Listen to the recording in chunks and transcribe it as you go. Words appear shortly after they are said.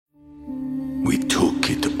We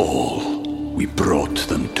took it all. We brought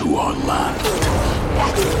them to our land.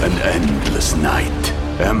 An endless night,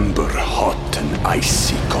 ember hot and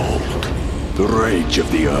icy cold. The rage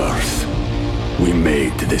of the earth. We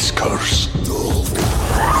made this curse.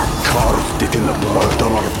 Carved it in the blood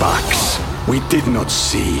on our backs. We did not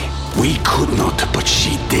see. We could not, but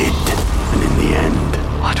she did. And in the end...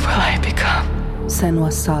 What will I become?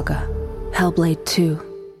 Senua's Saga. Hellblade 2.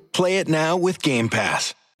 Play it now with Game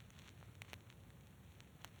Pass.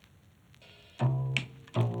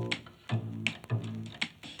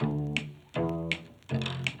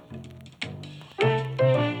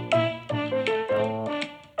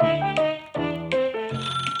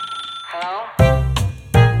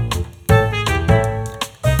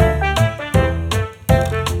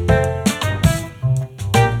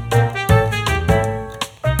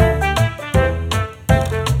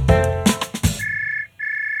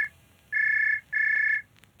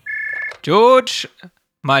 George,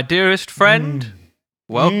 my dearest friend,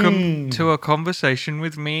 welcome to a conversation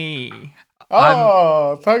with me.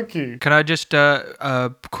 Thank you. Can I just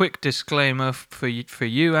a quick disclaimer for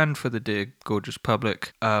you and for the dear gorgeous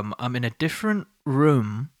public? I'm in a different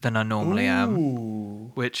room than I normally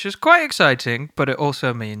am, which is quite exciting, but it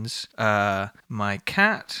also means my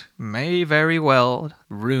cat may very well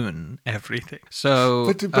ruin everything.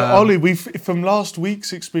 So, but Ollie, we've from last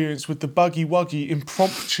week's experience with the buggy wuggy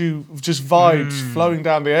impromptu just vibes flowing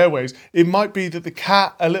down the airways, it might be that the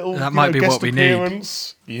cat a little might be guest what we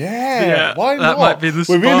appearance. Yeah, why not? That might be the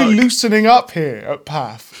We're spark. really loosening up here at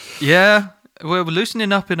Path. Yeah. We're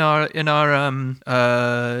loosening up in our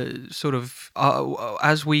sort of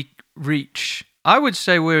as we reach. I would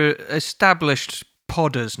say we're established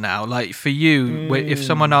podders now. Like for you, if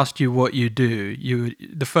someone asked you what you do,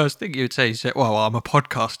 the first thing you would say is, "Well, I'm a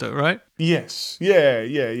podcaster," right? Yes. Yeah.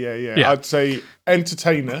 I'd say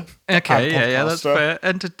entertainer. Okay. And Yeah. That's fair.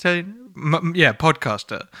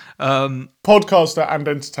 Podcaster. Podcaster and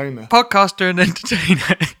entertainer. Podcaster and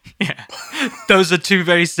entertainer. Yeah, those are two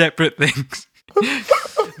very separate things.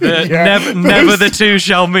 Never the two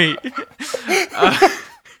shall meet.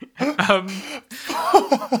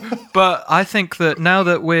 But I think that now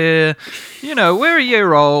that we're a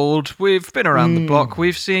year old, we've been around the block.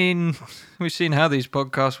 We've seen how these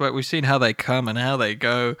podcasts work. We've seen how they come and how they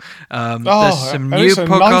go. There's some new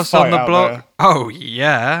podcasts on the block. There. Oh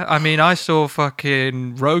yeah, I mean, I saw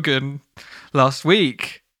fucking Rogan last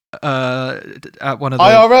week at one of the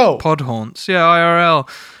IRL pod haunts. Yeah, IRL.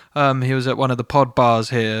 He was at one of the pod bars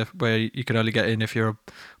here where you could only get in if you're a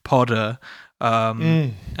podder.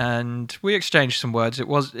 And we exchanged some words.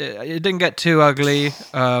 It didn't get too ugly.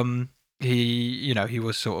 He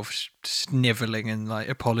was sort of sniveling and like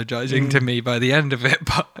apologizing to me by the end of it,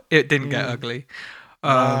 but it didn't get ugly.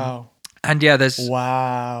 Wow. And yeah, there's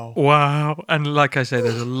wow. And like I say,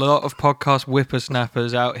 there's a lot of podcast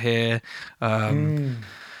whippersnappers out here.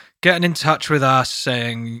 Getting in touch with us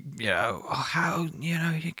saying, how,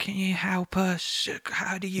 can you help us?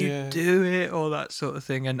 How do you do it? All that sort of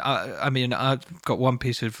thing. And I mean, I've got one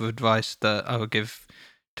piece of advice that I would give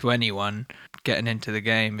to anyone getting into the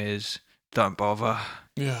game is don't bother.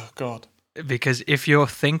 Yeah, God. Because if you're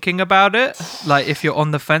thinking about it, like if you're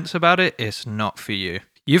on the fence about it, it's not for you.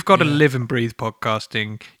 You've got to live and breathe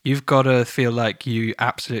podcasting. You've got to feel like you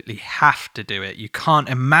absolutely have to do it. You can't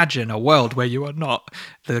imagine a world where you are not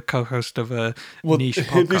the co-host of a niche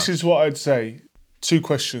podcast. This is what I'd say. 2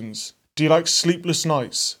 questions. Do you like sleepless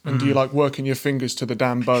nights? And do you like working your fingers to the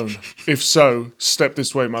damn bone? If so, step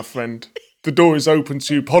this way, my friend. The door is open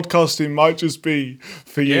to you. Podcasting might just be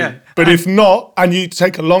for you. Yeah. But if not, and you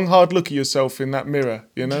take a long, hard look at yourself in that mirror,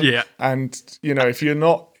 Yeah. And, if you're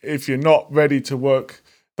not ready to work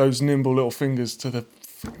those nimble little fingers to the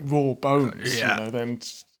raw bones, then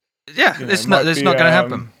it's not going to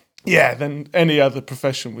happen. Yeah, then any other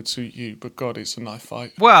profession would suit you, but God, it's a knife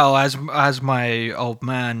fight. Well, as my old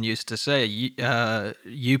man used to say,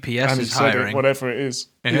 UPS is hiring. Whatever it is.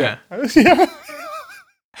 Yeah. Yeah.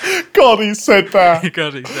 God, he said that.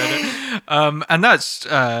 God, he said it. And that's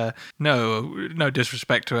no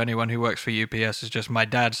disrespect to anyone who works for UPS. It's just my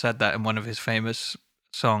dad said that in one of his famous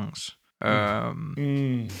songs.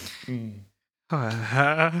 George, God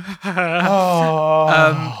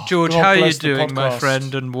how are you bless the doing, my podcast.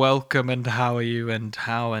 friend? And welcome. And how are you? And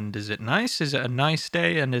is it nice? Is it a nice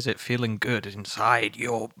day? And is it feeling good inside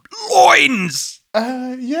your loins?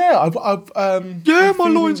 My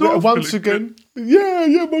loins are once feeling again.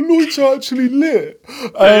 Yeah, my loins are actually lit.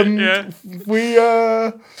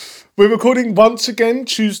 We're recording once again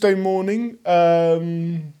Tuesday morning.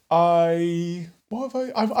 What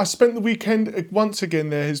have I spent the weekend, once again,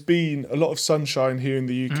 there has been a lot of sunshine here in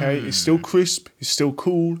the UK. It's still crisp, it's still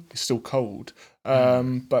cool, it's still cold.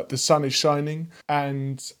 But the sun is shining,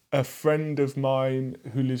 and a friend of mine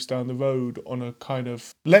who lives down the road on a kind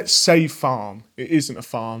of, let's say, farm. It isn't a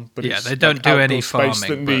farm, but it's they don't do any outdoor space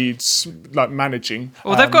farming, that needs like managing.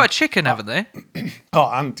 Well, they've got a chicken, haven't they? And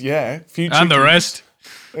a few And the chickens. rest.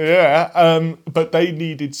 Yeah, but they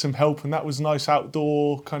needed some help, and that was a nice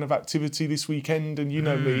outdoor kind of activity this weekend. And you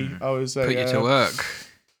know me, I was Put you to work.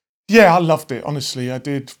 Yeah, I loved it. Honestly, I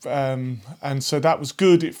did, and so that was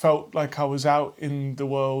good. It felt like I was out in the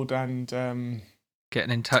world and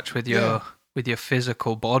Getting in touch with your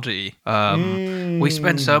physical body. We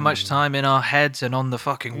spend so much time in our heads and on the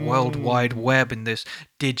fucking World Wide Web in this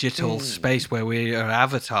digital space where we are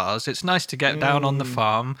avatars. It's nice to get down on the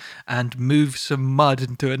farm and move some mud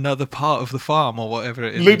into another part of the farm or whatever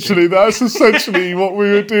it is. Literally, that's essentially what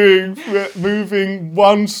we were doing, moving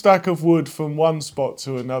one stack of wood from one spot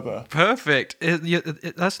to another. Perfect.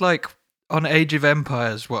 That's like on Age of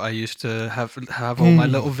Empires, what I used to have all my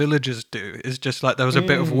little villagers do is just like there was a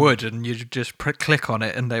bit of wood and you just click on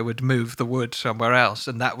it and they would move the wood somewhere else,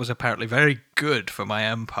 and that was apparently very good for my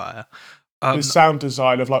empire. The sound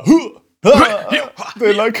design of like,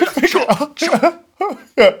 they're like a figure.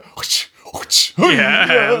 Yeah,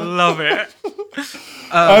 I love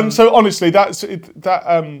it. So honestly,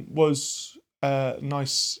 that was a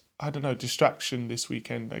nice, I don't know, distraction this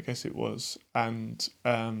weekend, I guess it was. And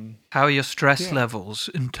how are your stress levels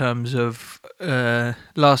in terms of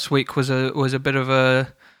last week was a bit of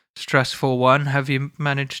a stressful one. Have you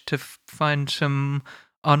managed to find some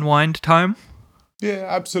unwind time? Yeah,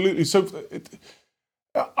 absolutely. So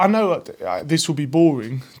I know this will be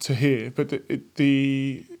boring to hear, but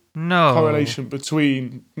the correlation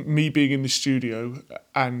between me being in the studio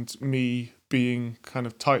and me being kind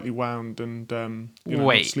of tightly wound and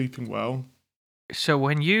not sleeping well. So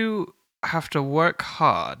when you have to work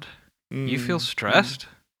hard, you feel stressed?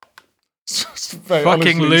 Very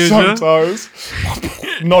fucking honestly, loser. Sometimes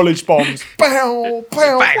knowledge bombs. Pow,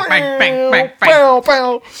 pow, Bang, bang, bang, bang, bang. pow,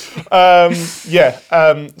 pow.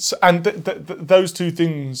 And those two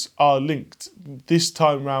things are linked this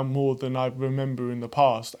time round more than I remember in the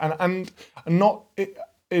past, and not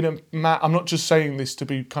in a. I'm not just saying this to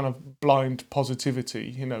be kind of blind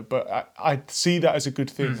positivity, but I see that as a good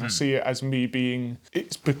thing. I see it as me being.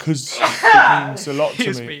 It's because it means a lot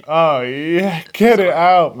to me. Oh yeah, get it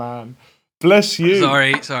out, man. Bless you.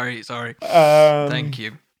 Sorry. Thank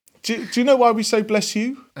you. Do you know why we say bless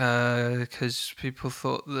you? Because people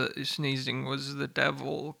thought that sneezing was the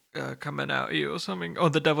devil coming out at you or something, or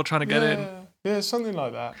the devil trying to get in. Yeah, something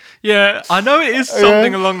like that. Yeah, I know it is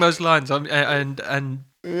something along those lines. And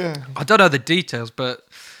yeah, I don't know the details, but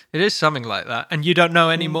it is something like that. And you don't know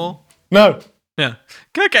anymore? No. Yeah.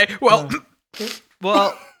 Okay. Well,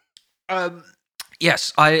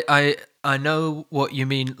 yes, I know what you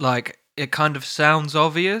mean. Like, it kind of sounds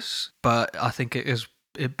obvious, but I think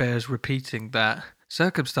it bears repeating that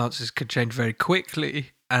circumstances can change very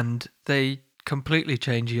quickly, and they completely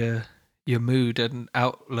change your mood and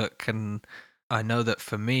outlook. And I know that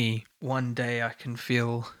for me, one day I can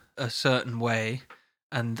feel a certain way,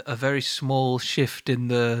 and a very small shift in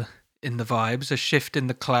the vibes, a shift in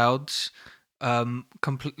the clouds,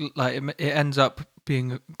 it ends up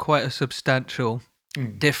being quite a substantial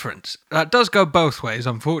difference. That does go both ways,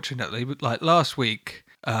 unfortunately. But like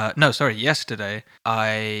yesterday,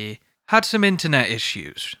 I had some internet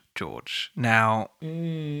issues, George. Now,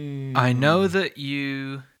 I know that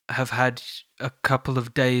you have had a couple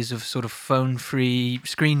of days of sort of phone-free,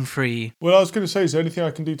 screen-free. Well, I was going to say, is there anything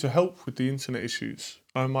I can do to help with the internet issues?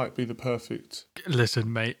 I might be the perfect.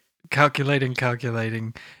 Listen, mate,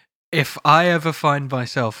 calculating. If I ever find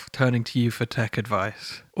myself turning to you for tech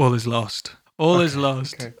advice, all is lost. All is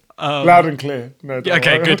lost. Okay. Loud and clear. No,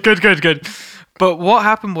 okay, good. But what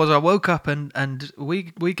happened was I woke up and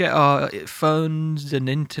we get our phones and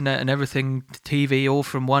internet and everything, TV, all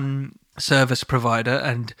from one service provider,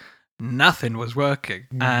 and nothing was working.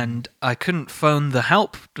 And I couldn't phone the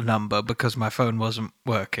help number because my phone wasn't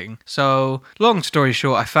working. So, long story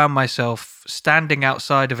short, I found myself standing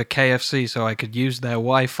outside of a KFC so I could use their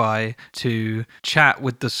Wi-Fi to chat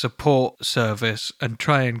with the support service and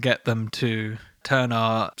try and get them to turn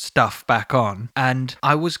our stuff back on. And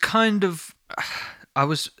I was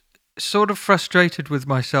sort of frustrated with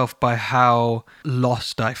myself by how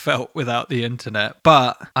lost I felt without the internet.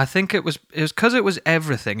 But I think it was because it was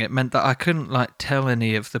everything. It meant that I couldn't tell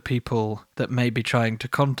any of the people that may be trying to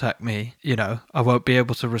contact me, I won't be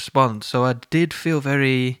able to respond. So I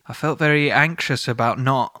felt very anxious about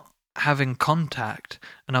not having contact,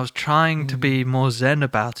 and I was trying to be more zen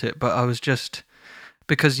about it, but I was just...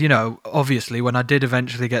 Because, obviously, when I did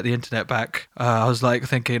eventually get the internet back, I was like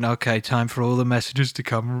thinking, okay, time for all the messages to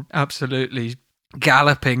come absolutely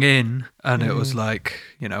galloping in. And it was like,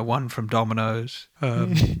 one from Domino's.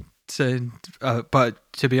 Saying,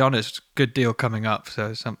 but to be honest, good deal coming up,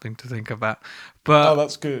 so something to think about. But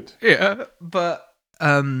that's good. Yeah, but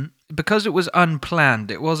because it was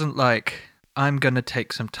unplanned, it wasn't like I'm going to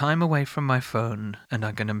take some time away from my phone and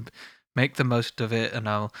I'm going to make the most of it and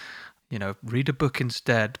I'll... read a book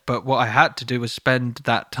instead. But what I had to do was spend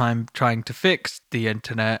that time trying to fix the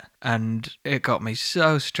internet, and it got me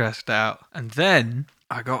so stressed out. And then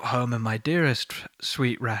I got home and my dearest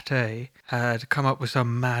sweet Ratte had come up with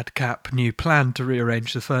some madcap new plan to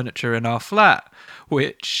rearrange the furniture in our flat,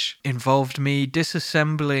 which involved me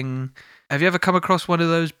disassembling... Have you ever come across one of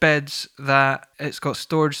those beds that it's got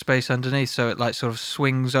storage space underneath, so it like sort of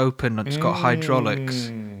swings open and it's got hydraulics?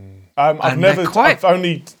 I've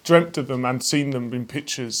only dreamt of them and seen them in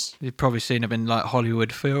pictures. You've probably seen them in like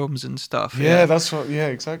Hollywood films and stuff. Yeah, that's what. Yeah,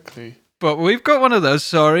 exactly. But we've got one of those.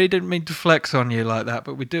 Sorry, didn't mean to flex on you like that,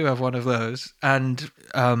 but we do have one of those. And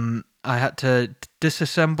I had to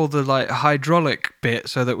disassemble the like hydraulic bit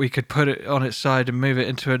so that we could put it on its side and move it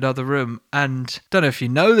into another room. And don't know if you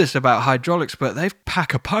know this about hydraulics, but they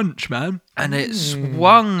pack a punch, man. And it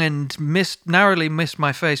swung and narrowly missed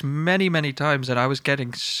my face many, many times. And I was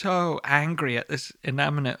getting so angry at this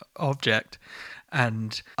inanimate object.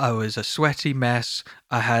 And I was a sweaty mess.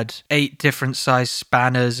 I had 8 different size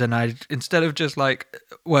spanners, and instead of just like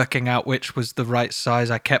working out which was the right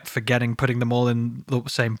size, I kept forgetting putting them all in the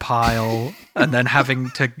same pile, and then having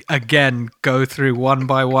to again go through one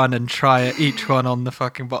by one and try each one on the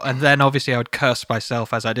fucking bottom. And then obviously I would curse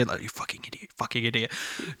myself as I did, like, you fucking idiot,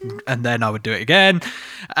 and then I would do it again.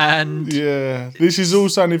 And yeah, this is all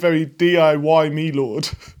sounding very DIY me, Lord.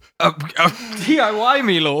 DIY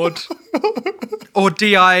me, Lord. Or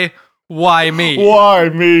DIY me. Why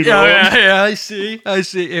me, Lord? Yeah, I see.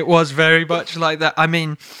 It was very much like that. I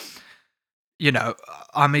mean,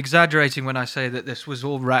 I'm exaggerating when I say that this was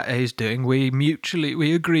all Ratte's doing.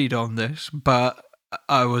 We agreed on this, but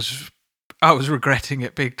I was regretting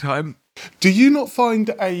it big time. Do you not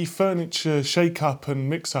find a furniture shake-up and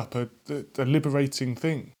mix-up a liberating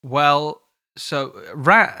thing? Well... So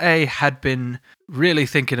Ratte had been really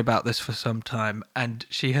thinking about this for some time, and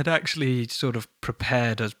she had actually sort of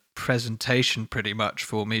prepared a presentation pretty much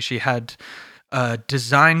for me. She had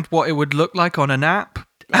designed what it would look like on an app.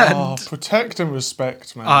 Protect and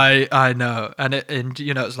respect, man. I know, and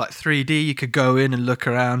it's like 3D. You could go in and look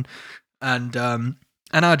around, and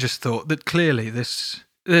I just thought that clearly this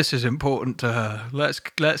is important to her. Let's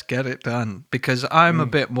get it done, because I'm a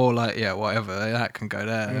bit more like, yeah, whatever, that can go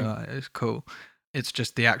there. Like, it's cool. It's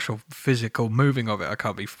just the actual physical moving of it I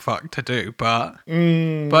can't be fucked to do, but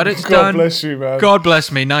it's done. God bless you, man. God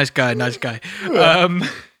bless me. Nice guy.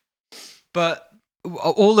 But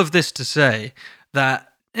all of this to say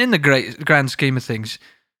that in the grand scheme of things,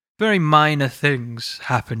 very minor things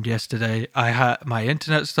happened yesterday. My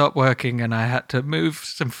internet stopped working and I had to move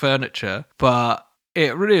some furniture, but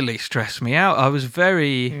it really stressed me out. I was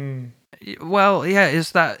very... Well, yeah,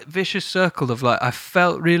 it's that vicious circle of like, I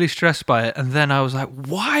felt really stressed by it, and then I was like,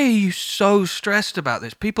 why are you so stressed about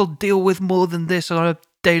this? People deal with more than this on a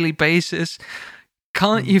daily basis.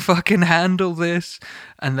 Can't you fucking handle this?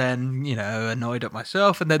 And then, annoyed at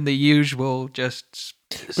myself, and then the usual just...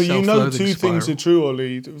 But two things are true,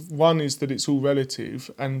 Ollie. One is that it's all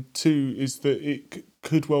relative, and 2 is that it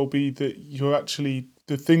could well be that you're actually...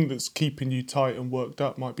 The thing that's keeping you tight and worked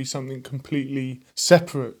up might be something completely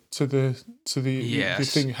separate to the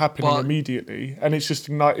thing happening immediately, and it's just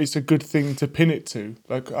it's a good thing to pin it to.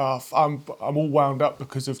 Like, I'm all wound up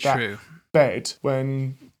because of that bed,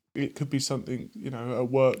 when it could be something at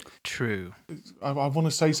work. True. I want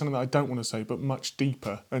to say something that I don't want to say, but much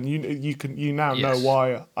deeper. And you now know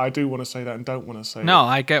why I do want to say that and don't want to say. No,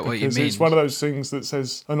 I get what you mean. It's one of those things that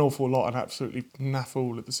says an awful lot and absolutely naff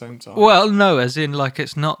all at the same time. Well, no, as in like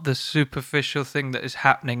it's not the superficial thing that is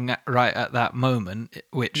happening right at that moment,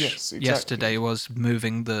 which yesterday was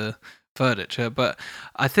moving the furniture, but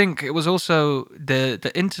I think it was also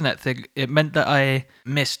the internet thing. It meant that I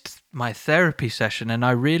missed my therapy session, and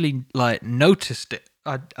I really noticed it.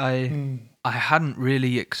 I hadn't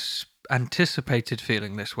really anticipated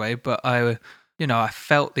feeling this way, but I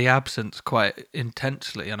felt the absence quite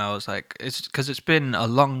intensely, and I was like, it's because it's been a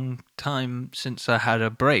long time since I had a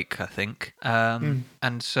break, I think, and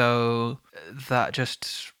so that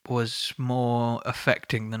just was more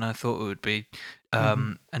affecting than I thought it would be.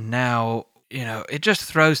 And now, it just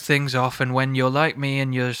throws things off. And when you're like me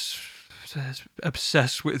and you're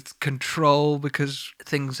obsessed with control because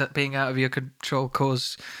things that being out of your control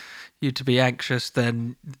cause you to be anxious,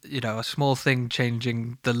 then a small thing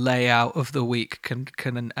changing the layout of the week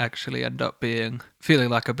can actually end up feeling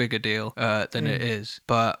like a bigger deal than it is.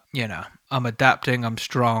 But I'm adapting, I'm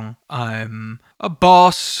strong, I'm a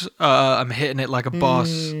boss, I'm hitting it like a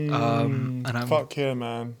boss, and I'm fuck yeah,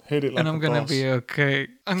 man, hit it like a boss. And I'm gonna be okay.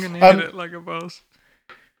 I'm gonna hit it like a boss.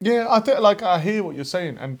 Yeah, I hear what you're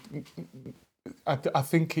saying, and I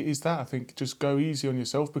think it is that. I think just go easy on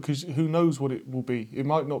yourself, because who knows what it will be. It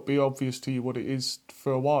might not be obvious to you what it is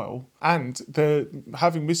for a while. And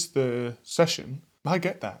having missed the session, I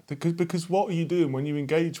get that. Because what are you doing when you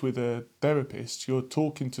engage with a therapist? You're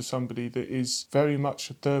talking to somebody that is very much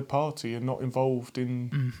a third party and not involved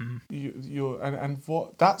in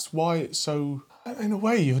that's why it's so, in a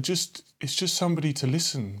way, it's just somebody to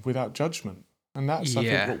listen without judgment. And that's, I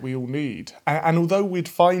think, what we all need. And although we'd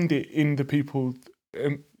find it in the people,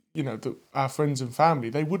 our friends and family,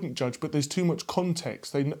 they wouldn't judge, but there's too much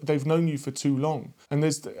context. They've known you for too long. And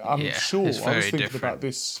I'm sure, I was thinking about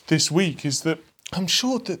this week, is that I'm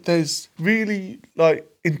sure that there's really,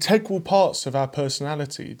 integral parts of our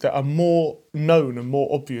personality that are more known and more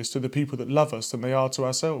obvious to the people that love us than they are to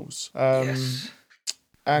ourselves. Yes.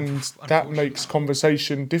 And that makes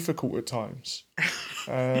conversation difficult at times.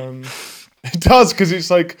 It does, because it's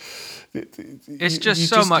like it's just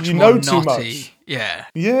so much more naughty. Yeah.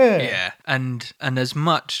 And as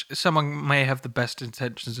much, someone may have the best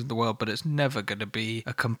intentions in the world, but it's never going to be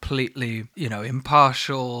a completely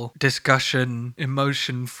impartial discussion,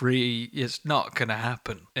 emotion free. It's not going to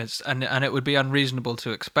happen. And it would be unreasonable to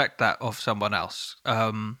expect that of someone else.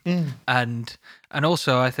 And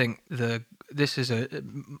also, I think this is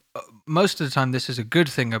most of the time, this is a good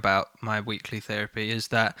thing about my weekly therapy, is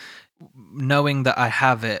that knowing that I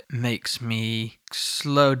have it makes me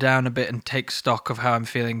slow down a bit and take stock of how I'm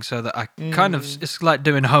feeling, so that I kind of, it's like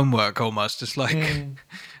doing homework almost. It's like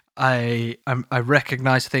I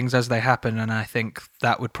recognize things as they happen, and I think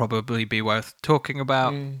that would probably be worth talking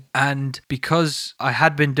about. And because I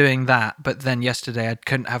had been doing that, but then yesterday I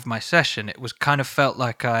couldn't have my session, it was kind of felt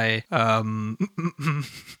like I go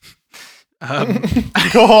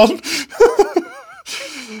on.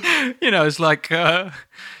 It's like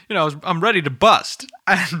I'm ready to bust.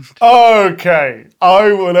 And okay,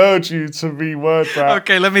 I will urge you to reword that.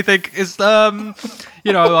 Okay, let me think. It's I'm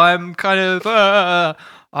kind of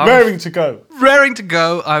raring to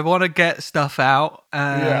go. I want to get stuff out,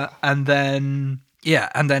 and then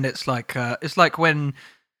it's like when.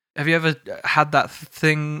 Have you ever had that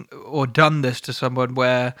thing or done this to someone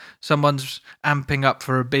where someone's amping up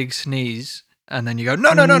for a big sneeze, and then you go,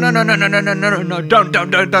 no, don't.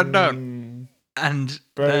 And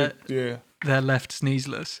they're left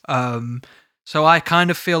sneezeless. So I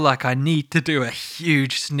kind of feel like I need to do a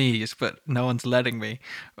huge sneeze, but no one's letting me.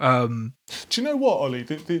 Do you know what, Ollie?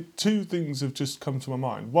 The two things have just come to my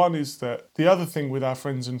mind. One is that the other thing with our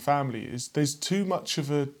friends and family is there's too much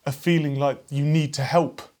of a feeling like you need to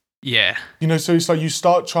help. Yeah. So it's like you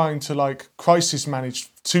start trying to crisis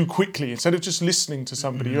manage too quickly instead of just listening to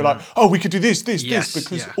somebody. You're like, oh, we could do this,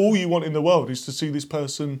 because all you want in the world is to see this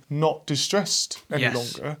person not distressed any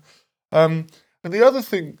longer. And the other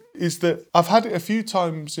thing is that I've had it a few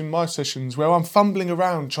times in my sessions where I'm fumbling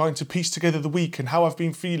around trying to piece together the week and how I've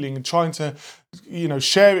been feeling, and trying to,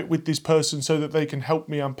 share it with this person so that they can help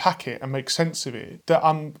me unpack it and make sense of it. That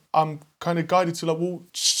I'm kind of guided to well,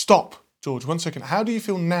 stop. George, 1 second. How do you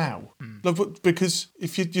feel now? Because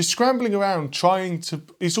if you're scrambling around trying to,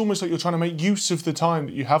 it's almost like you're trying to make use of the time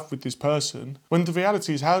that you have with this person, when the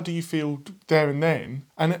reality is, how do you feel there and then?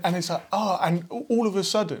 And it's like, and all of a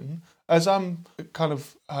sudden, as I'm kind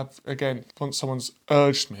of, again, once someone's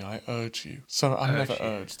urged me, I urge you. So I'm never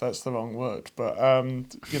urged, that's the wrong word. But,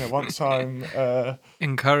 once I'm...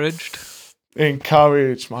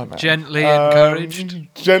 Encouraged, my man. Gently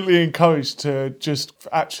encouraged. Gently encouraged to just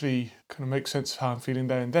actually kind of make sense of how I'm feeling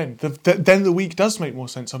there and then. Then the week does make more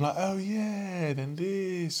sense. I'm like, oh yeah, then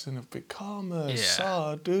this, and a bit calmer.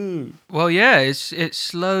 Dude. Well, yeah, it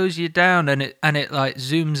slows you down, and it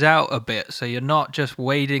zooms out a bit, so you're not just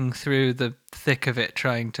wading through the thick of it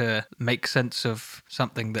trying to make sense of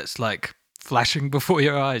something that's flashing before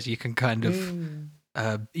your eyes. You can kind of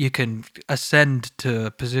you can ascend to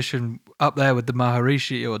a position up there with the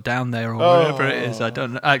Maharishi, or down there, or wherever it is. I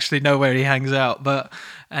don't actually know where he hangs out,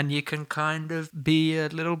 and you can kind of be a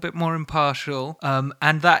little bit more impartial.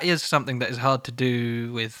 And that is something that is hard to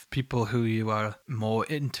do with people who you are more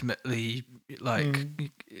intimately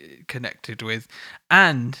connected with.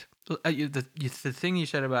 And The thing you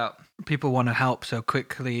said about people want to help so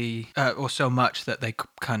quickly or so much that they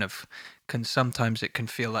kind of can, sometimes it can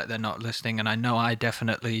feel like they're not listening, and I know I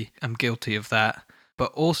definitely am guilty of that.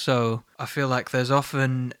 But also, I feel like there's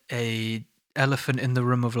often a elephant in the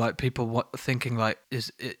room of like people thinking like,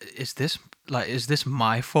 is this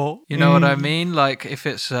my fault? You know what I mean? Like if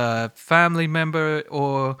it's a family member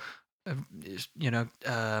or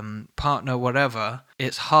partner, whatever,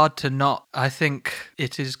 it's hard to not. I think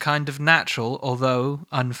it is kind of natural, although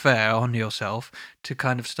unfair on yourself, to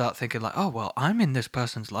kind of start thinking like, oh well, I'm in this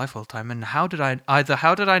person's life all the time, and how did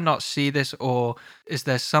I not see this, or is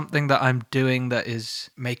there something that I'm doing that is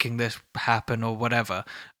making this happen, or whatever?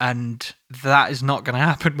 And that is not going to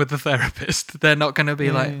happen with the therapist. They're not going to be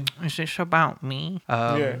like, is this about me?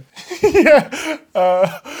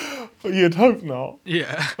 You'd hope not.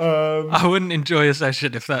 Yeah. I wouldn't enjoy a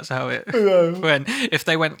session if that's how it went. If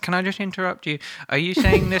they went, can I just interrupt you? Are you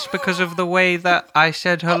saying this because of the way that I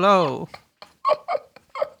said hello?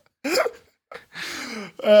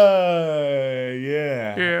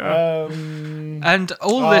 And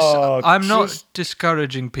all this, I'm not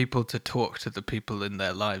discouraging people to talk to the people in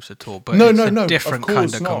their lives at all, but it's a different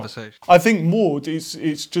kind of conversation. I think more,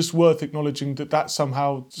 it's just worth acknowledging that that's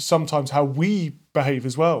sometimes how we behave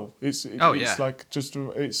as well. It's like just,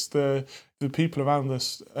 it's the people around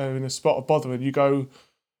us are in a spot of bother, and you go,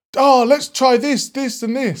 oh, let's try this,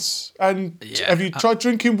 and this. And have you tried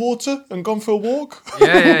drinking water and gone for a walk?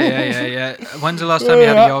 Yeah. When's the last time you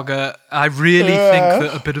had a yogurt? I really think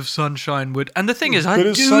that a bit of sunshine would. And the thing is, I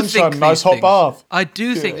do think nice hot bath. I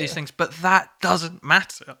do think these things, but that doesn't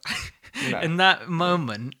matter. No. In that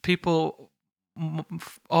moment, people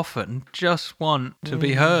often just want to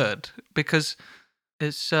be heard, because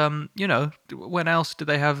it's, when else do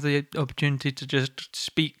they have the opportunity to just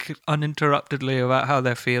speak uninterruptedly about how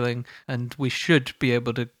they're feeling? And we should be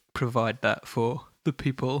able to provide that for the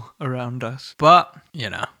people around us. But,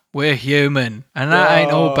 we're human, and that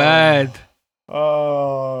ain't all bad.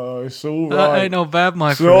 Oh, it's all right. That ain't all bad,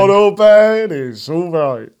 my friend. It's not all bad, it's all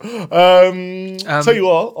right. Tell you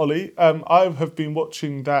what, Ollie, I have been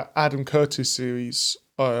watching that Adam Curtis series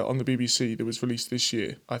on the BBC that was released this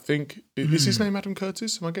year. I think, is his name Adam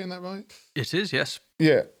Curtis? Am I getting that right? It is, yes.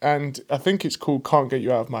 Yeah, and I think it's called Can't Get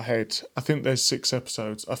You Out of My Head. I think there's 6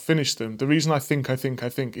 episodes. I finished them. The reason I think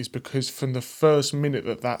is because from the first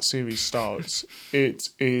minute that series starts, it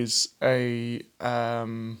is a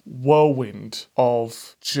whirlwind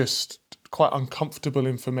of just quite uncomfortable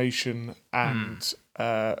information, and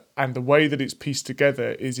the way that it's pieced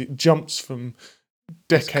together is it jumps from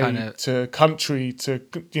decade to country to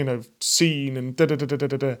scene and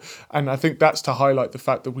da-da-da-da-da-da. And I think that's to highlight the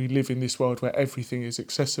fact that we live in this world where everything is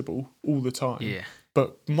accessible all the time. Yeah.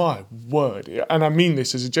 But my word, and I mean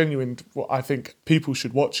this as a genuine, I think people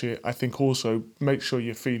should watch it. I think also make sure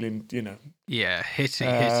you're feeling, hitty.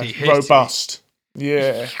 Robust.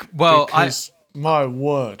 Yeah. Well, my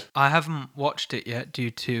word. I haven't watched it yet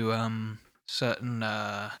due to certain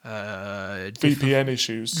VPN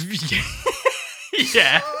issues.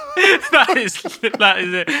 Yeah, that is it. That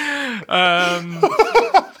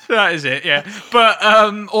is it. Yeah, but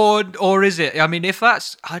or is it? I mean, if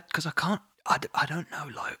that's because I don't know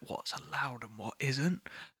like what's allowed and what isn't.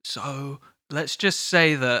 So let's just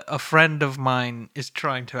say that a friend of mine is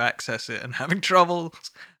trying to access it and having trouble,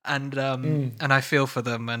 and I feel for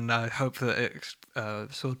them, and I hope that it's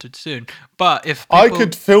sorted soon. But if I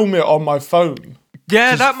could film it on my phone.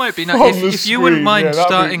 Yeah, that might be nice. If you wouldn't mind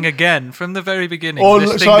starting again from the very beginning. Or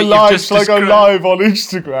shall I go live on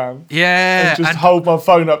Instagram? Yeah. And just hold my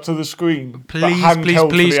phone up to the screen. Please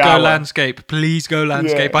go landscape. Please go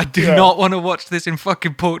landscape. I do not want to watch this in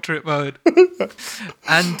fucking portrait mode.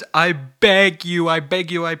 And I beg you,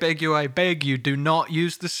 do not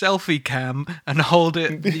use the selfie cam and hold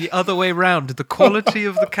it the other way round. The quality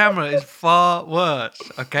of the camera is far worse,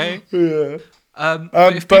 okay? Yeah.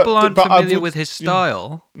 But if people aren't familiar with his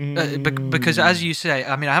style, because as you say,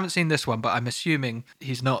 I mean, I haven't seen this one, but I'm assuming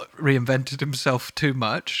he's not reinvented himself too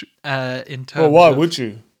much in terms. Well, why would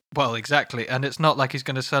you? Well, exactly, and it's not like he's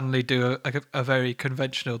going to suddenly do a very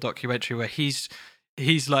conventional documentary where he's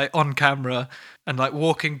like on camera and like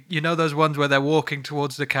walking, those ones where they're walking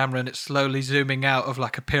towards the camera and it's slowly zooming out of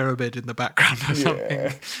like a pyramid in the background or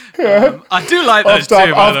something. Yeah. I do like those too.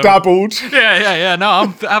 I've dabbled. Yeah. No,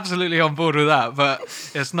 I'm absolutely on board with that, but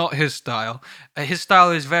it's not his style. His style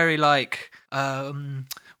is very like,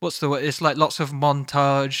 what's the word? It's like lots of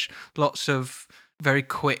montage, lots of very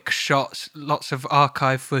quick shots, lots of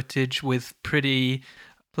archive footage with pretty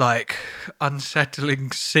like unsettling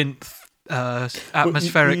synth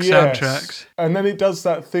atmospheric Yes. soundtracks. And then it does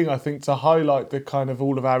that thing, I think, to highlight the kind of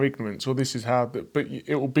all of our ignorance, or this is how, but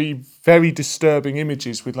it will be very disturbing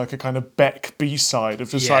images with like a kind of Beck B-side of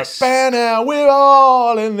just Yes. like, "Banner, we're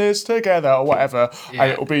all in this together," or whatever. Yeah.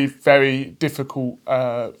 And it will be very difficult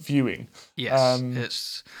viewing. Yes,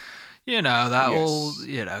 it's that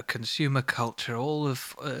yes. all consumer culture, all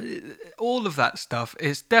of that stuff.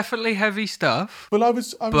 It's definitely heavy stuff. Well, I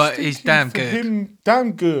was But thinking he's damn for good. him,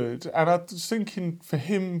 damn good, and I was thinking for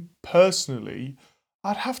him personally,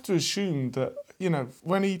 I'd have to assume that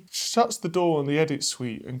when he shuts the door on the edit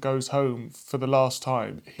suite and goes home for the last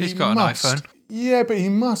time, He's got an iPhone. Yeah, but he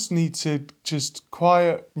must need to just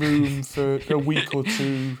quiet room for a week or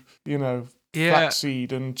two. Yeah.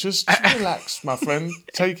 Flaxseed and just relax, my friend.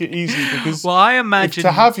 Take it easy because Well, I imagine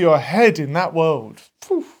to have your head in that world.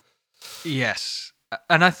 Phew. Yes,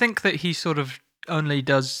 and I think that he sort of only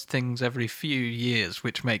does things every few years,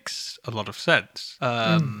 which makes a lot of sense.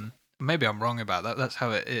 Maybe I'm wrong about that. That's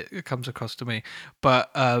how it comes across to me.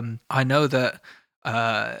 But I know that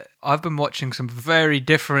I've been watching some very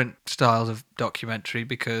different styles of documentary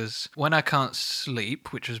because when I can't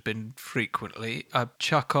sleep, which has been frequently, I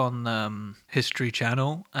chuck on History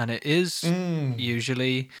Channel, and it is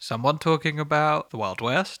usually someone talking about the Wild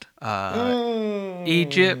West,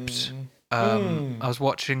 Egypt. I was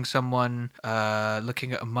watching someone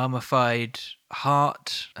looking at a mummified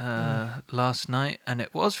heart last night, and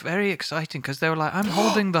it was very exciting because they were like, "I'm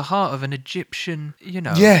holding the heart of an Egyptian,"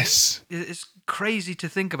 Yes. It's crazy to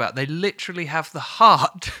think about. They literally have the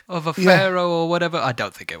heart of a pharaoh or whatever. I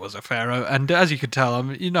don't think it was a pharaoh, and as you can tell,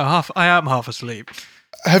 I am half asleep.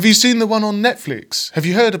 Have you seen the one on Netflix? Have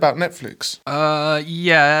you heard about Netflix?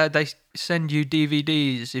 Yeah, they send you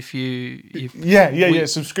DVDs if you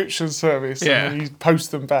subscription service, Yeah. and then you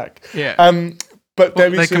post them back. Yeah. But there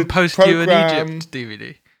they is can a post program... you an Egypt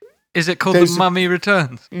DVD. Is it called There's The a- Mummy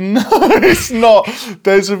Returns? No, it's not.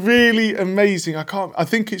 There's a really amazing. I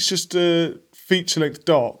think it's just a feature-length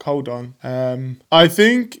doc. Hold on. I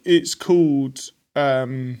think it's called. Well,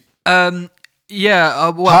 Having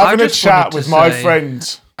I a just chat wanted with to my say-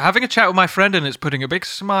 friend. Having a chat with my friend, and it's putting a big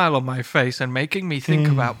smile on my face and making me think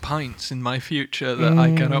about pints in my future that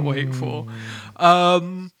I cannot wait for.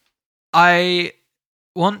 I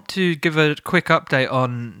want to give a quick update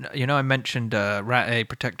on, I mentioned Rat A,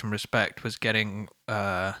 Protect and Respect, was getting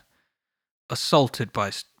assaulted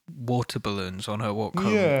by water balloons on her walk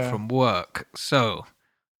home from work. So,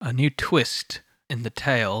 a new twist in the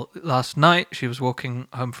tale. Last night, she was walking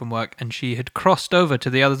home from work and she had crossed over to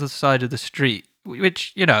the other side of the street,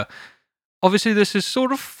 which, obviously this is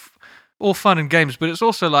sort of all fun and games, but it's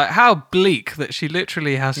also like how bleak that she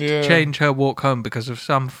literally has to change her walk home because of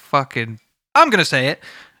some fucking, I'm going to say it,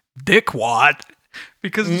 dickwad.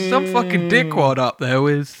 Because there's some fucking dickwad up there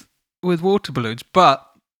with water balloons. But,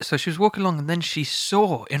 so she was walking along and then she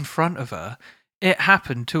saw in front of her, it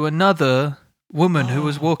happened to another woman who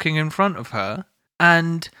was walking in front of her.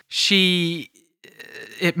 And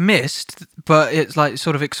it missed, but it's like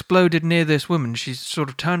sort of exploded near this woman. She sort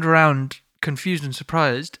of turned around, confused and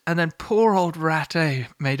surprised. And then poor old Rat A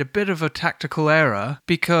made a bit of a tactical error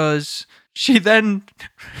because she then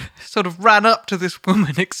sort of ran up to this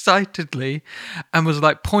woman excitedly and was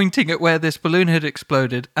like pointing at where this balloon had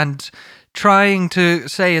exploded and trying to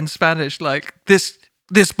say in Spanish, like, this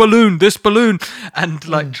balloon, and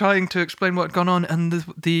like trying to explain what had gone on. And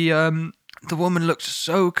the woman looked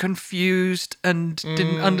so confused and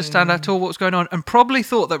didn't understand at all what was going on, and probably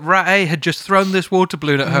thought that Rat A had just thrown this water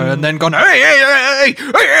balloon at her and then gone, hey,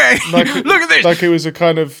 look at this. Like it was a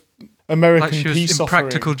kind of American Like she was peace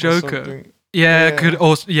Impractical offering or Joker. something.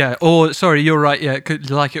 Yeah, or sorry, you're right. Yeah,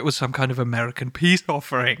 like it was some kind of American peace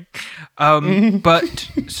offering. But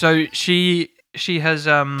so she has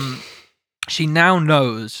she now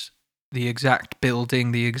knows the exact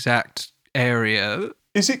building, the exact area.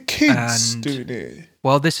 Is it kids And- doing it?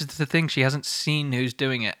 Well, this is the thing. She hasn't seen who's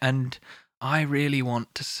doing it, and I really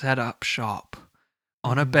want to set up shop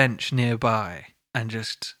on a bench nearby and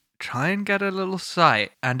just try and get a little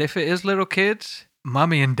sight. And if it is little kids,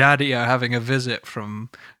 Mummy and Daddy are having a visit from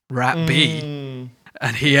Rat B,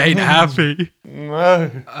 and he ain't happy. No.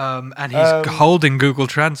 And he's holding Google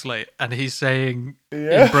Translate, and he's saying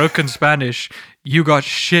in broken Spanish, "You got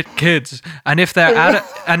shit kids." And if they're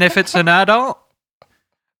and if it's an adult,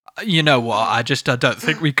 you know what? I don't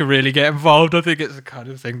think we can really get involved. I think it's the kind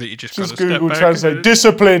of thing that you just got to Just step Google back. Translate.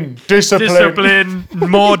 Discipline.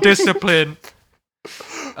 More discipline.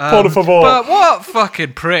 Por favor. But what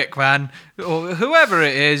fucking prick, man? Or whoever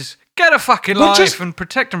it is, get a fucking But life just- and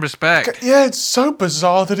protect and respect. Yeah, it's so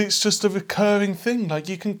bizarre that it's just a recurring thing. Like,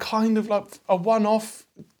 you can kind of, like, a one-off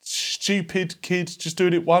stupid kid just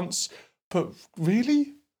doing it once. But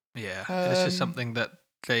really? Yeah, this is something that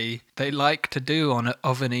they like to do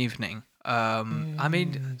of an evening. I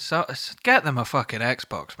mean, so get them a fucking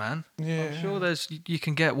Xbox, man. Yeah. I'm sure you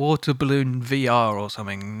can get water balloon VR or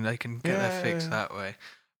something. They can get their fix that way.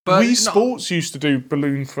 But Wii Sports used to do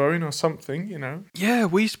balloon throwing or something, you know. Yeah,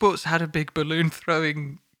 Wii Sports had a big balloon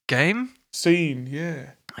throwing game. Scene,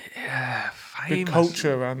 yeah. Yeah, Big famous.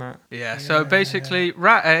 culture around that. Yeah, so basically,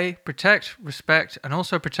 Rat A, protect, respect, and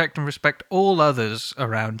also protect and respect all others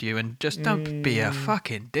around you, and just don't be a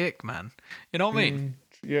fucking dick, man. You know what I mean?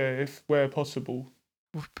 Yeah, where possible.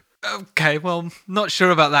 Okay, well, not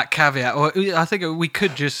sure about that caveat. Or I think we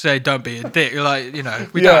could just say, "Don't be a dick." Like, you know,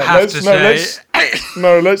 we don't have to say.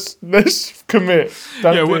 Let's commit.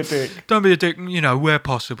 Don't be a dick. Don't be a dick. You know, where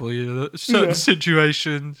possible. You know, certain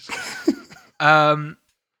situations.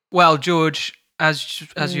 Well, George,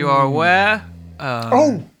 as you are aware,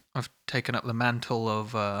 I've taken up the mantle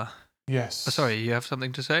of. Yes. Sorry, you have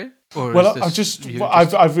something to say? Or Well, is this,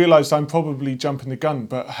 I've realised I'm probably jumping the gun,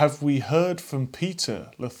 but have we heard from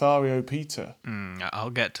Peter, Lothario Peter? I'll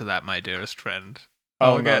get to that, my dearest friend.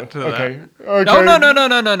 I'll get to that. Okay.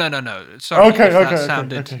 No. Sorry. Okay. That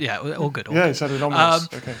sounded. Yeah, all good. All yeah, good. it sounded ominous.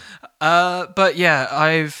 Okay. But yeah,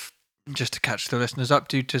 I've just to catch the listeners up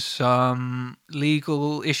due to some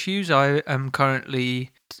legal issues. I've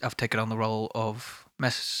taken on the role of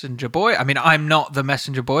messenger boy. I mean, I'm not the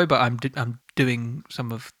messenger boy, but I'm doing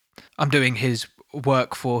his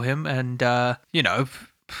work for him, and don't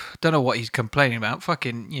know what he's complaining about.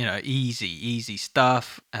 Fucking, easy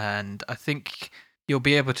stuff. And I think you'll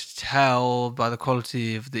be able to tell by the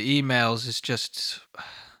quality of the emails. It's just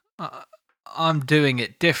I'm doing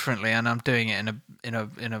it differently, and I'm doing it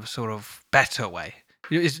in a sort of better way.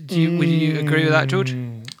 Would you agree with that, George?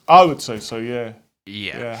 I would say so. Yeah.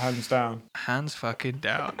 Yeah, hands down. Hands fucking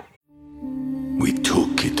down. We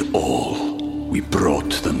took it all. We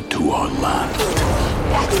brought them to our land.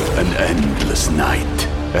 An endless night,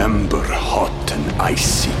 ember hot and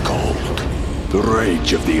icy cold. The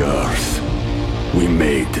rage of the earth. We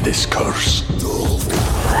made this curse.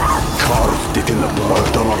 Carved it in the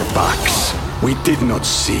blood on our backs. We did not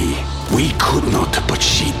see. We could not, but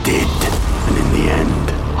she did. And in the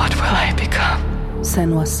end... What will I become?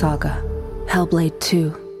 Senua's Saga. Hellblade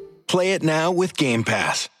 2. Play it now with Game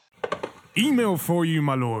Pass. Email for you,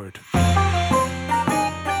 my lord.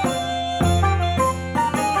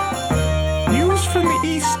 News from the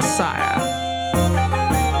East, sire.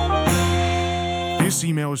 This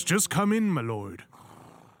email has just come in, my lord.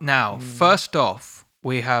 Now, first off,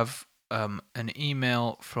 we have an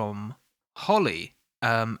email from Holly,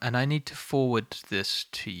 and I need to forward this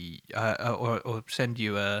to you, or send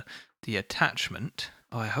you the attachment.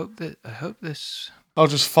 Oh, I hope this. I'll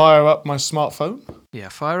just fire up my smartphone. Yeah,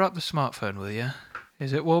 fire up the smartphone, will you?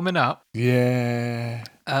 Is it warming up? Yeah.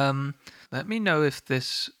 Let me know if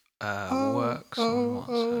this works on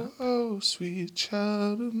WhatsApp. Oh, sweet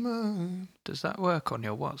child of mine. Does that work on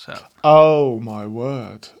your WhatsApp? Oh my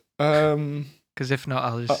word. Because if not,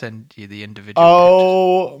 I'll just send you the individual.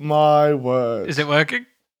 Oh my word. Is it working?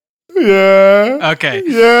 Yeah. Okay.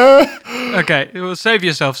 Yeah. Okay. Well, save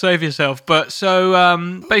yourself. But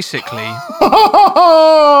so basically,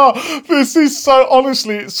 this is so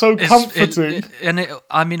honestly, it's so comforting.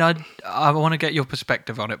 I want to get your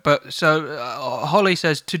perspective on it. But so Holly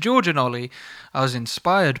says to George and Ollie, I was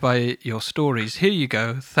inspired by your stories. Here you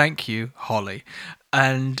go. Thank you, Holly.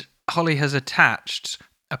 And Holly has attached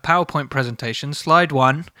a PowerPoint presentation, slide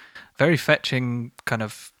 1. Very fetching kind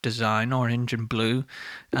of design, orange and blue,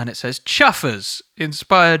 and it says "Chuffers,"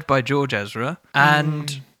 inspired by George Ezra.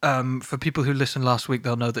 And for people who listened last week,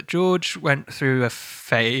 they'll know that George went through a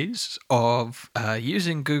phase of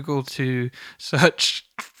using Google to search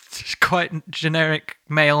quite generic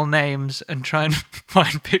male names and try and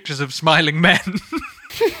find pictures of smiling men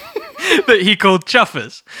that he called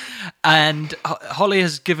chuffers. And Holly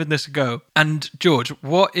has given this a go. And George,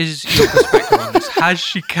 what is your perspective on this? Has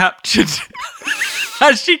she captured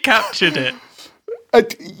it?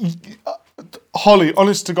 Holly,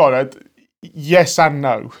 honest to God, yes and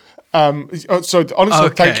no. So honestly,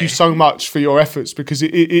 Thank you so much for your efforts, because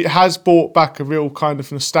it has brought back a real kind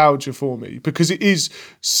of nostalgia for me, because it is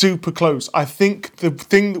super close. I think the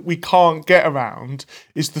thing that we can't get around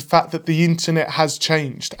is the fact that the internet has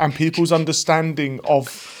changed and people's understanding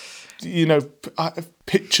of,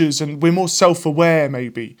 pictures, and we're more self-aware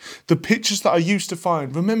maybe. The pictures that I used to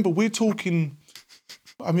find, remember, we're talking,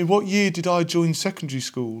 what year did I join secondary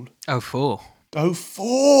school? 04.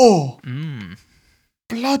 04!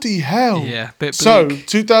 Bloody hell. Yeah, bit So, bleak.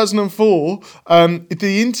 2004,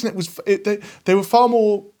 the internet was... They were far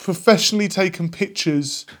more professionally taken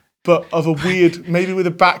pictures, but of a weird... maybe with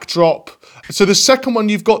a backdrop. So the second one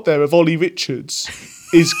you've got there of Ollie Richards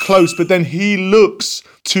is close, but then he looks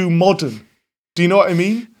too modern. Do you know what I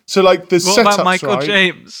mean? So, like, the What setup's about Michael right.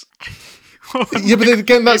 James? Yeah, but then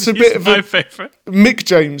again, that's a bit of my a... favourite. Mick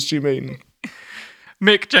James, do you mean?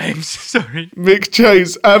 Mick James, sorry. Mick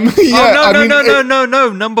James. Yeah, No.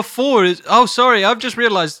 Number 4 is... Oh, sorry, I've just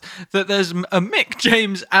realised that there's a Mick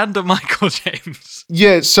James and a Michael James.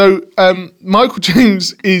 Yeah, so Michael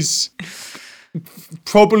James is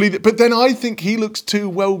probably... but then I think he looks too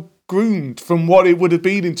well groomed from what it would have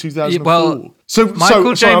been in 2004. Well, sorry, Michael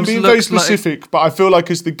I'm James being very looks like- specific, but I feel like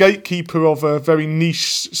as the gatekeeper of a very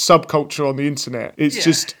niche subculture on the internet, it's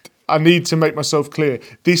just... I need to make myself clear.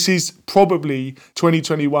 This is probably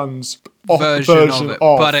 2021's version of it,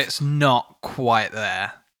 but it's not quite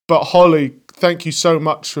there. But Holly, thank you so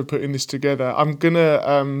much for putting this together. I'm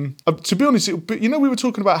gonna, to be honest, we were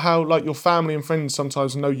talking about how like your family and friends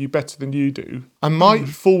sometimes know you better than you do. I might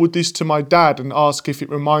forward this to my dad and ask if it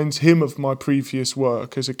reminds him of my previous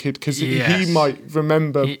work as a kid, because he might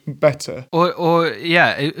remember better. Or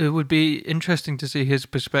it would be interesting to see his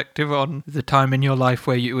perspective on the time in your life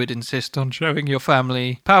where you would insist on showing your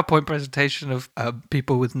family PowerPoint presentation of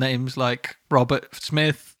people with names like Robert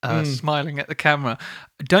Smith smiling at the camera.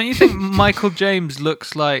 Don't you think Michael James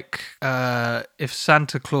looks like if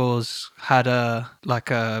Santa Claus had a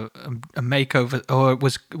makeover or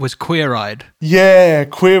was queer-eyed? Yeah,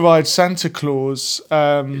 queer-eyed Santa Claus,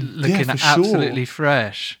 looking for absolutely sure.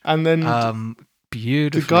 fresh. And then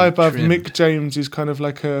beautiful. the guy above trimmed. Mick James is kind of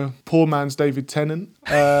like a poor man's David Tennant.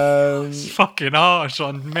 It's fucking harsh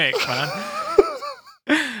on Mick, man.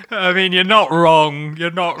 I mean, you're not wrong,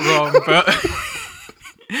 but...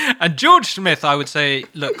 And George Smith, I would say,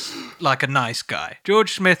 looks like a nice guy.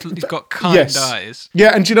 George Smith, he's got kind eyes.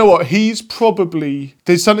 Yeah, and do you know what? He's probably...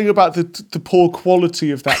 There's something about the poor quality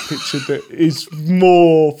of that picture that is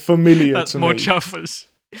more familiar That's to more me. chuffers.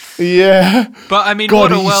 Yeah. But I mean,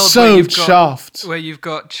 God, what a he's world so where you've chuffed.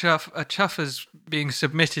 got chuffers being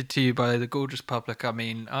submitted to you by the gorgeous public. I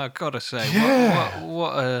mean, I've got to say,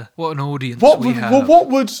 what an audience we have. What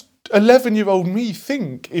would 11-year-old me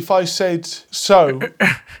think if I said, so,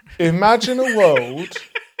 imagine a world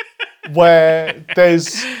where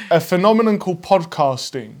there's a phenomenon called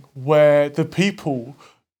podcasting, where the people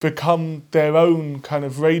become their own kind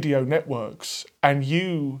of radio networks, and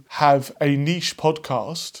you have a niche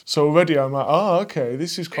podcast. So already I'm like, okay,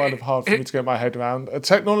 this is kind of hard for me to get my head around. A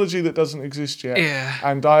technology that doesn't exist yet. Yeah.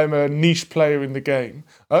 And I'm a niche player in the game.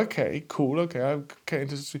 Okay, cool. Okay, I'm getting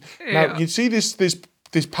to... Now, you see this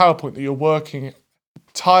PowerPoint that you're working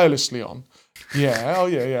tirelessly on. Yeah,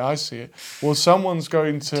 I see it. Well, someone's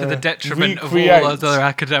going to the detriment of recreate... all other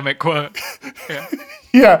academic work. Yeah.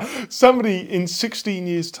 Yeah, somebody in 16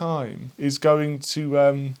 years' time is going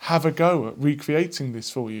to have a go at recreating this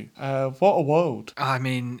for you. What a world. I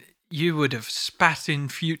mean, you would have spat in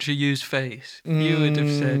future you's face. You would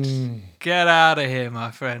have said, get out of here,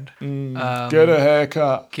 my friend. Get a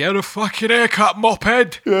haircut. Get a fucking haircut,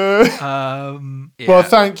 mophead. Yeah. Yeah. Well,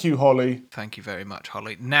 thank you, Holly. Thank you very much,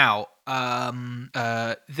 Holly. Now,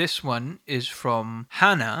 this one is from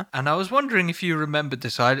Hannah, and I was wondering if you remembered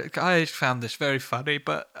this. I found this very funny,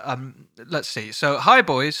 but let's see. So, hi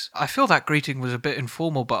boys. I feel that greeting was a bit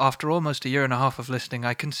informal, but after almost a year and a half of listening,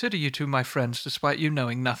 I consider you two my friends, despite you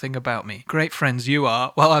knowing nothing about me. Great friends you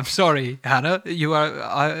are. Well, I'm sorry, Hannah. You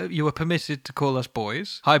were permitted to call us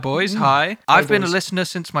boys. Hi boys. Hi. I've been a listener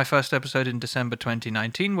since my first episode in December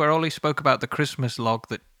 2019, where Ollie spoke about the Christmas log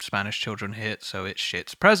that Spanish children hit, so it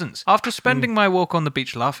shits presents. After spending my walk on the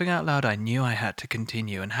beach laughing out loud, I knew I had to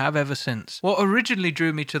continue, and have ever since. What originally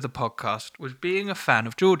drew me to the podcast was being a fan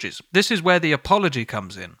of George's. This is where the apology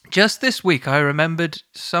comes in. Just this week, I remembered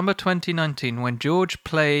summer 2019 when George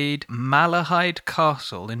played Malahide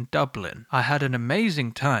Castle in Dublin. I had an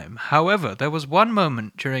amazing time. However, there was one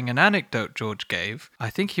moment during an anecdote George gave. I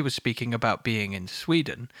think he was speaking about being in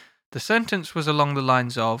Sweden. The sentence was along the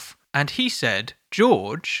lines of, and he said,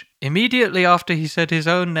 George. Immediately after he said his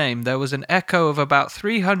own name, there was an echo of about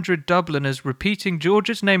 300 Dubliners repeating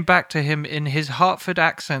George's name back to him in his Hartford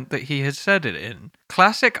accent that he had said it in.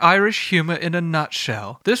 Classic Irish humour in a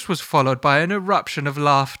nutshell. This was followed by an eruption of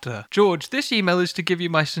laughter. George, this email is to give you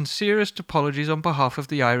my sincerest apologies on behalf of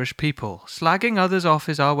the Irish people. Slagging others off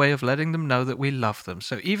is our way of letting them know that we love them,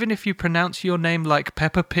 so even if you pronounce your name like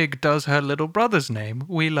Peppa Pig does her little brother's name,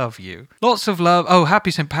 we love you. Lots of love. Oh,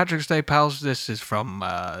 happy St. Patrick's Day, pals. This is from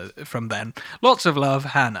then. Lots of love,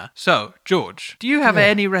 Hannah. So, George, do you have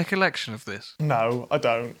any recollection of this? No, I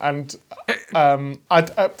don't. And I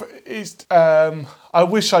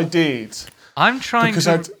wish I did. I'm trying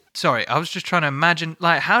Because to... Sorry, I was just trying to imagine,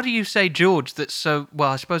 like, how do you say George that's so...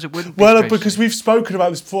 Well, I suppose it wouldn't be Well, strange because to you. we've spoken about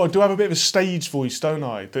this before. I do have a bit of a stage voice, don't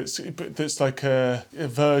I? That's like a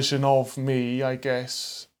version of me, I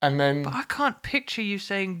guess. And then... But I can't picture you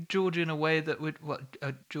saying George in a way that would...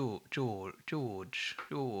 George.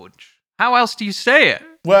 How else do you say it?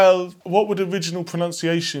 Well, what would original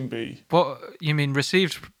pronunciation be? What, you mean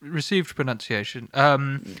received pronunciation?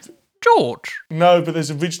 George. No, but there's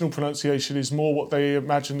original pronunciation is more what they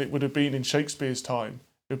imagine it would have been in Shakespeare's time.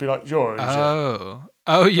 It'd be like George. Oh,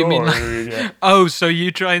 you mean George. oh, so you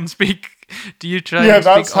try and speak? Do you try Yeah, and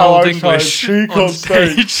that's speak how Old I English try and speak on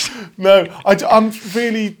stage? No, I'm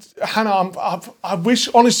really, Hannah. I wish,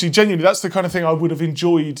 honestly, genuinely, that's the kind of thing I would have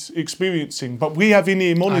enjoyed experiencing. But we have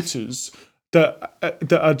in-ear monitors that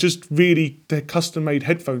are just really, they're custom-made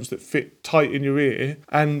headphones that fit tight in your ear,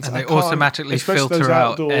 and they I can't- automatically especially filter those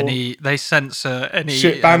out outdoor any. They censor any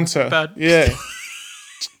shit banter. bad- Yeah.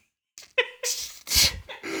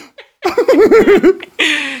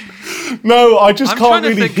 No, I just I'm can't trying to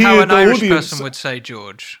really think how hear an the Irish audience person would say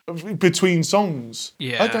George. between songs.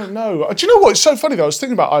 Yeah. I don't know. Do you know what? It's so funny though. I was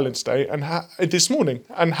thinking about Islands Day and this morning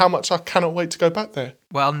and how much I cannot wait to go back there.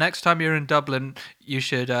 Well, next time you're in Dublin, you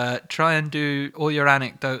should try and do all your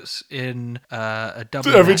anecdotes in a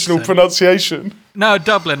Dublin The original accent. pronunciation. No,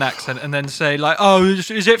 Dublin accent, and then say like, "Oh,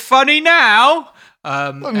 is it funny now?"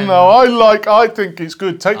 And No, I think it's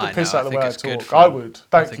good. Take the I piss know, out of the I way I think it's good talk. fun. I would. I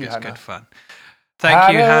Thank think you, it's Hannah. good fun.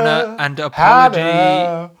 Thank you, Hannah, and apology,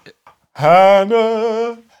 Hannah.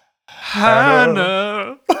 Hannah.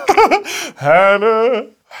 Hannah.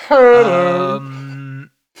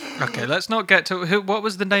 Okay, let's not get to what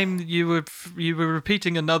was the name you were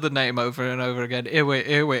repeating another name over and over again. Iwi,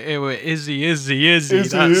 Izzy.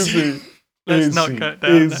 Izzy. Let's not cut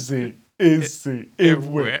down Izzy. Iwi.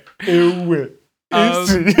 Izzy. Izzy.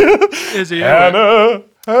 Iwi. Hannah.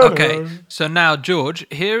 Okay, so now George,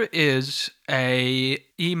 here is a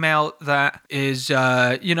email that is,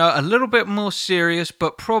 a little bit more serious,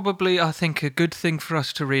 but probably I think a good thing for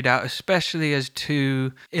us to read out, especially as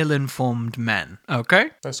two ill-informed men.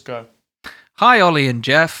 Okay. Let's go. Hi, Ollie and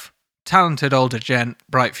Jeff. Talented older gent,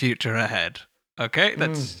 bright future ahead. Okay,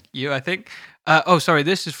 that's you, I think.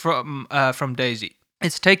 This is from Daisy.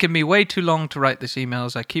 It's taken me way too long to write this email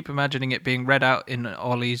as I keep imagining it being read out in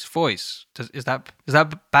Ollie's voice. Is that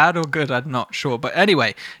bad or good? I'm not sure. But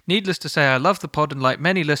anyway, needless to say, I love the pod, and like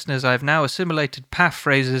many listeners, I've now assimilated PAF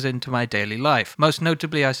phrases into my daily life. Most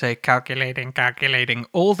notably, I say calculating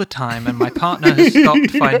all the time, and my partner has stopped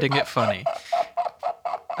finding it funny.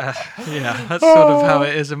 That's sort of how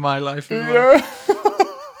it is in my life as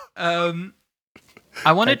well.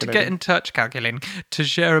 I wanted to get in touch, calculating, to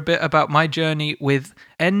share a bit about my journey with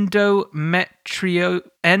endometri.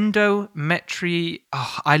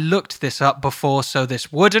 I looked this up before, so this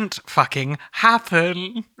wouldn't fucking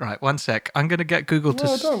happen. Right, one sec. I'm gonna get Google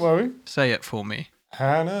to Don't worry. say it for me.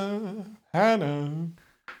 Hannah.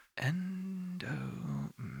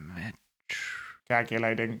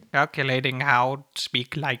 Calculating how to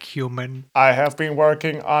speak like human. I have been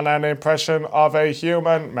working on an impression of a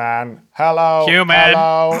human man. Hello. Human.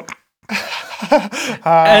 Hello.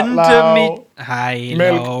 Hello. Hi.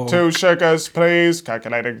 Milk, 2 sugars, please.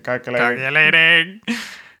 Calculating.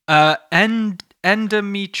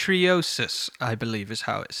 Endometriosis, I believe is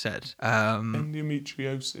how it's said.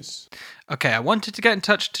 Endometriosis. Okay, I wanted to get in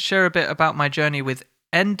touch to share a bit about my journey with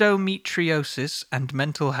endometriosis and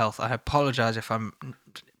mental health. I apologize if I'm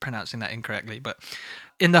pronouncing that incorrectly, but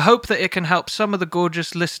in the hope that it can help some of the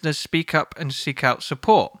gorgeous listeners speak up and seek out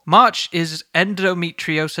support. March is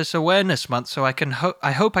Endometriosis Awareness Month, so I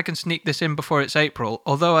hope I can sneak this in before it's April,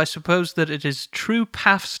 although I suppose that it is true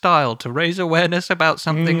PAF style to raise awareness about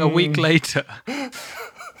something a week later.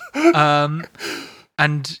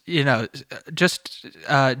 And,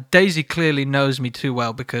 Daisy clearly knows me too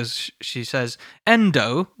well because she says,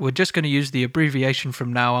 Endo, we're just going to use the abbreviation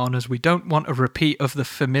from now on as we don't want a repeat of the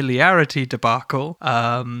familiarity debacle,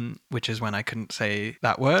 which is when I couldn't say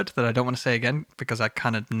that word that I don't want to say again because I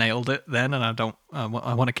kind of nailed it then and I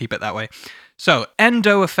want to keep it that way. So,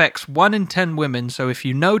 endo affects 1 in 10 women, so if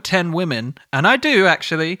you know 10 women, and I do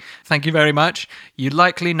actually, thank you very much, you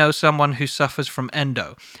likely know someone who suffers from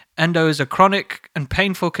endo. Endo is a chronic and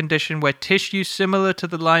painful condition where tissue similar to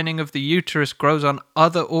the lining of the uterus grows on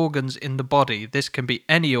other organs in the body. This can be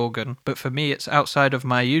any organ, but for me it's outside of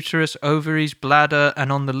my uterus, ovaries, bladder,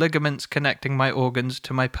 and on the ligaments connecting my organs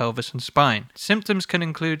to my pelvis and spine. Symptoms can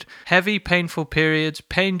include heavy, painful periods,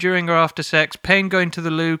 pain during or after sex, pain going to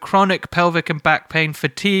the loo, chronic pelvic and back pain,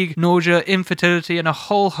 fatigue, nausea, infertility, and a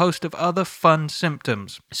whole host of other fun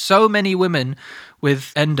symptoms. So many women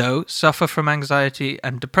with endo suffer from anxiety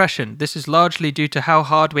and depression. This is largely due to how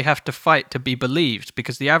hard we have to fight to be believed,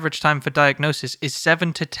 because the average time for diagnosis is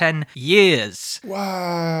 7 to 10 years.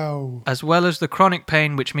 Wow. As well as the chronic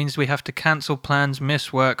pain, which means we have to cancel plans,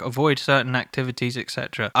 miss work, avoid certain activities,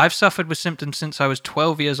 etc. I've suffered with symptoms since I was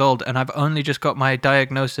 12 years old, and I've only just got my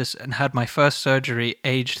diagnosis and had my first surgery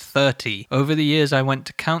aged 30. Over the years, I went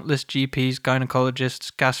to countless GPs,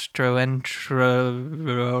 gynecologists,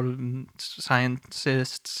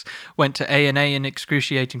 scientists, went to A&E in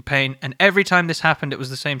excruciating pain, and every time this happened, it was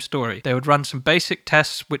the same story. They would run some basic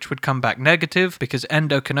tests which would come back negative, because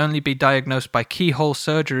endo can only be diagnosed by keyhole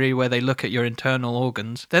surgery where they look at your internal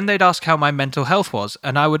organs. Then they'd ask how my mental health was,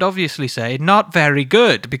 and I would obviously say, not very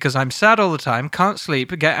good, because I'm sad all the time, can't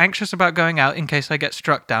sleep, get anxious about going out in case I get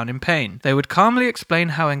struck down in pain. They would calmly explain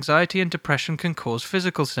how anxiety and depression can cause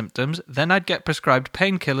physical symptoms, then I'd get prescribed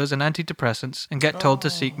painkillers and antidepressants and get told to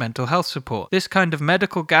seek mental health support. This kind of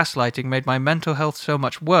medical gaslighting made my mental health so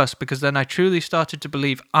much worse, because then I truly started to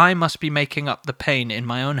believe I must be making up the pain in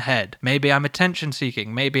my own head. Maybe I'm attention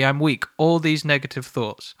seeking, maybe I'm weak, all these negative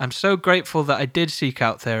thoughts. I'm so grateful that I did seek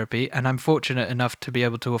out therapy, and I'm fortunate enough to be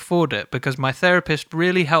able to afford it, because my therapist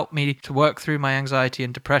really helped me to work through my anxiety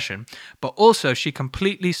and depression, but also she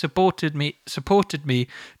completely supported me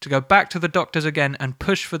to go back to the doctors again and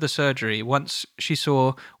push for the surgery once she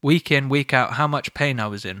saw week in, week out how much pain I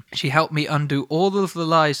was in. She helped me undo all of the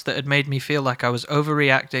lies that had made me feel like I was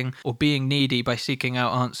overreacting or being needy by seeking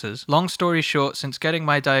out answers. Long story short, since getting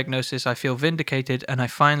my diagnosis, I feel vindicated, and I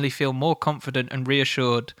finally feel more confident and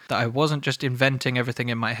reassured that I wasn't just inventing everything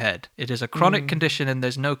in my head. It is a chronic condition and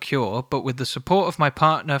there's no cure, but with the support of my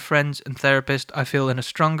partner, friends, and therapist, I feel in a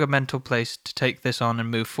stronger mental place to take this on and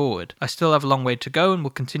move forward. I still have a long way to go and will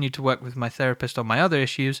continue to work with my therapist on my other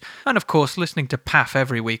issues, and of course, listening to PAF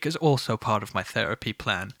every week is also part of my therapy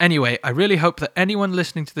plan. Anyway, I really hope that anyone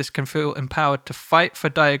listening to this can feel empowered to fight for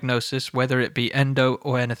diagnosis, whether it be endo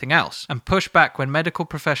or anything else, and push back when medical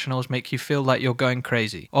professionals make you feel like you're going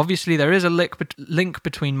crazy. Obviously, there is a link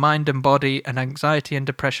between mind and body, and anxiety and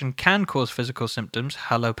depression can cause physical symptoms.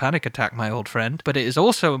 Hello, panic attack, my old friend. But it is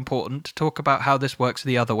also important to talk about how this works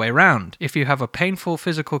the other way around. If you have a painful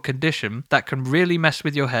physical condition, that can really mess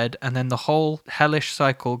with your head, and then the whole hellish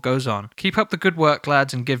cycle goes on. Keep up the good work,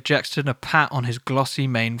 lads, and give Jexton a pat on his glossy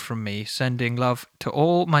mane from me. Sending love to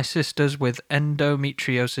all my sisters with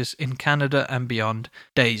endometriosis in Canada and beyond.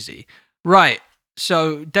 Daisy. Right.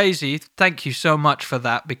 So, Daisy, thank you so much for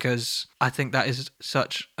that, because I think that is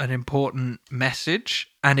such an important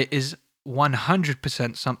message, and it is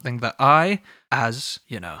 100% something that I, as,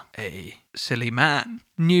 a silly man,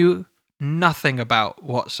 knew nothing about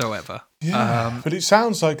whatsoever. Yeah, but it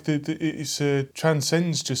sounds like it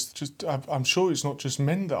transcends just. I'm sure it's not just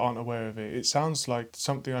men that aren't aware of it. It sounds like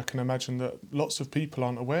something I can imagine that lots of people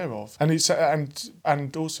aren't aware of, and it's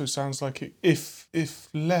and also sounds like it, if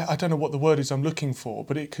I don't know what the word is I'm looking for,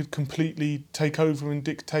 but it could completely take over and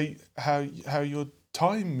dictate how your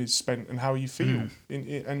time is spent and how you feel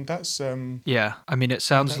and that's yeah, I mean, it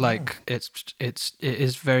sounds like it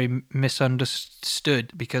is very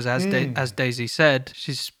misunderstood, because as Daisy said,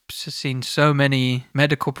 she's seen so many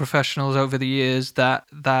medical professionals over the years that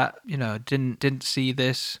didn't see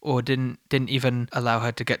this, or didn't even allow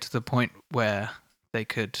her to get to the point where they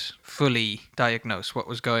could fully diagnose what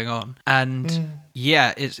was going on. And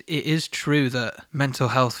yeah, it is true that mental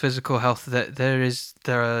health, physical health, that there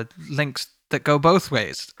are links that go both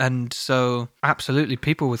ways. And so absolutely,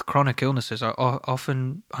 people with chronic illnesses are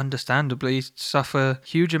often understandably suffer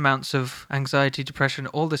huge amounts of anxiety, depression,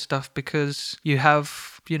 all this stuff, because you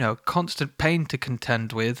have constant pain to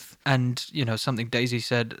contend with. And something Daisy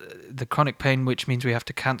said, the chronic pain, which means we have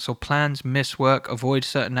to cancel plans, miss work, avoid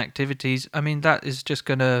certain activities. I mean, that is just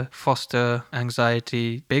going to foster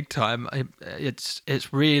anxiety big time.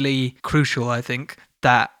 It's really crucial, I think,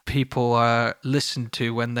 that people are listened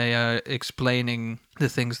to when they are explaining the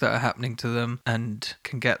things that are happening to them, and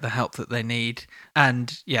can get the help that they need.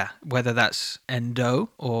 And yeah, whether that's endo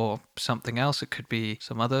or something else, it could be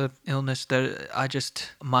some other illness.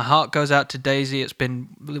 My heart goes out to Daisy. It's been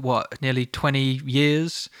nearly 20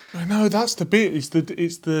 years. I know, that's the bit. It's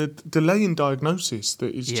the delay in diagnosis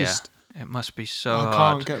that is just It must be so I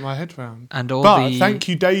hard. can't get my head round. And all but the... thank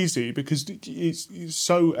you, Daisy, because it's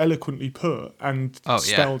so eloquently put and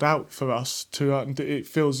spelled out for us. It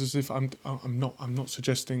feels as if I'm not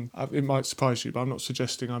suggesting. It might surprise you, but I'm not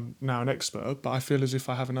suggesting I'm now an expert. But I feel as if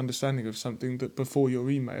I have an understanding of something that before your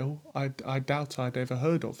email, I doubt I'd ever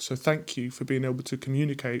heard of. So thank you for being able to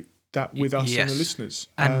communicate that with us and the listeners.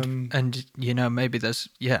 And you know, maybe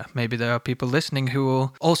there are people listening who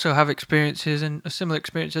will also have experiences and similar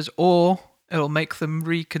experiences, or it'll make them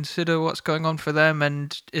reconsider what's going on for them.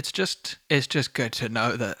 And it's just good to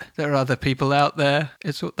know that there are other people out there.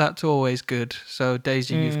 That's always good. So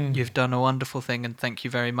Daisy, you've done a wonderful thing, and thank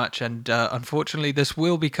you very much. And unfortunately, this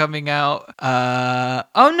will be coming out.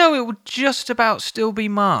 It will just about still be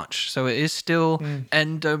March, so it is still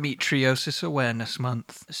Endometriosis Awareness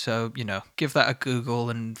Month. So give that a Google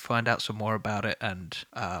and find out some more about it. And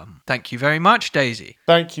thank you very much, Daisy.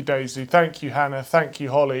 Thank you, Daisy. Thank you, Hannah. Thank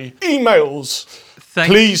you, Holly. Emails.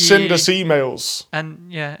 Please send us emails.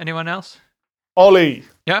 And anyone else? Ollie.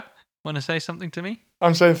 Yeah? Want to say something to me?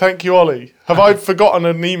 I'm saying thank you, Ollie. Have I forgotten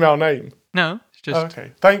an email name? No, it's just...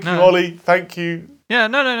 Okay. Thank you, Ollie. Thank you. Yeah,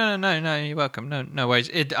 no, you're welcome. No worries.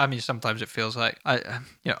 Sometimes it feels like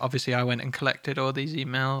obviously I went and collected all these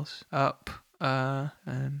emails up.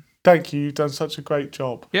 Thank you. You've done such a great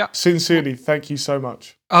job. Yeah. Sincerely, thank you so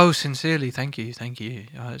much. Oh, sincerely, thank you.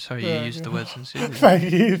 Sorry, you used the word sincerely.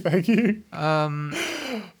 Thank you.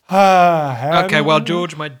 Okay, well,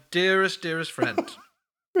 George, my dearest friend.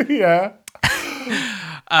 Yeah.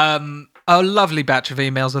 A lovely batch of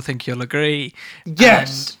emails, I think you'll agree.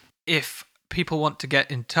 Yes. And if people want to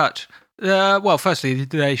get in touch, well, firstly,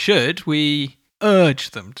 they should. We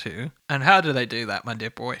urge them to. And how do they do that, my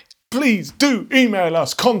dear boy? Please do email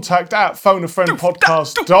us,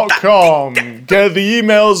 contact@phoneafriendpodcast.com. Get the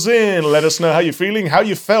emails in. Let us know how you're feeling, how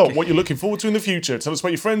you felt, what you're looking forward to in the future. Tell us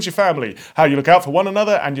about your friends, your family, how you look out for one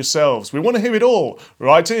another and yourselves. We want to hear it all.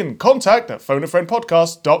 Write in,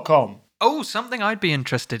 contact@phoneafriendpodcast.com. Oh, something I'd be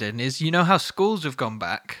interested in is, how schools have gone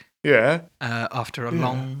back? Yeah. After a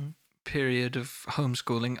long period of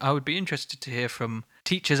homeschooling. I would be interested to hear from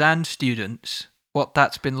teachers and students what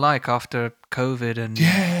that's been like after COVID and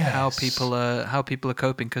how people are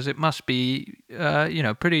coping, because it must be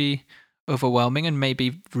pretty overwhelming and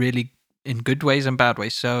maybe really in good ways and bad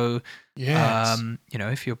ways. So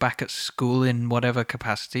if you're back at school in whatever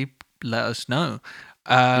capacity, let us know.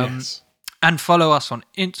 And follow us on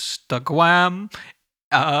Instagram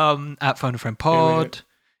at Phone a Friend Pod.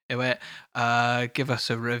 Give us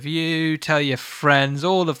a review, tell your friends,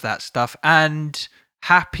 all of that stuff. And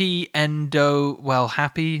happy maybe,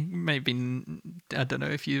 I don't know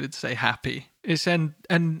if you would say happy. It's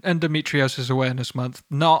Endometriosis Awareness Month,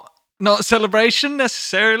 not a celebration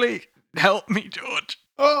necessarily. Help me, George.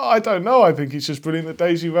 Oh, I don't know. I think it's just brilliant that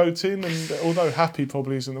Daisy wrote in, and although happy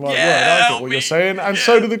probably isn't the right word, I get what you're saying, and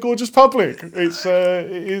so do the gorgeous public.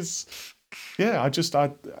 Emails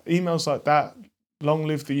like that. Long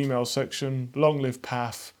live the email section. Long live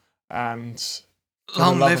PAF, and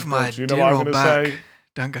long live my God, you know what I'm going to say?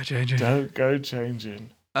 Don't go changing. Don't go changing.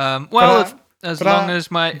 As long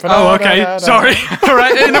as my... Oh, okay. Sorry. All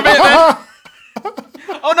right, in a bit then.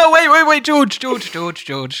 Oh, no, wait, George.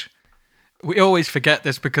 We always forget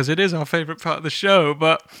this because it is our favourite part of the show,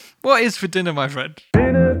 but what is for dinner, my friend?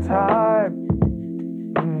 Dinner time.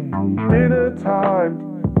 Dinner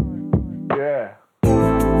time. Yeah.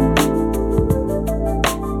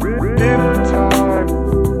 Dinner time.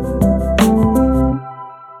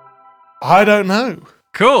 I don't know.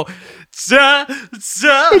 Cool.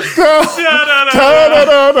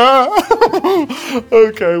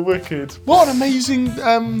 Okay, wicked. What an amazing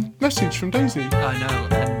message from Daisy. I know.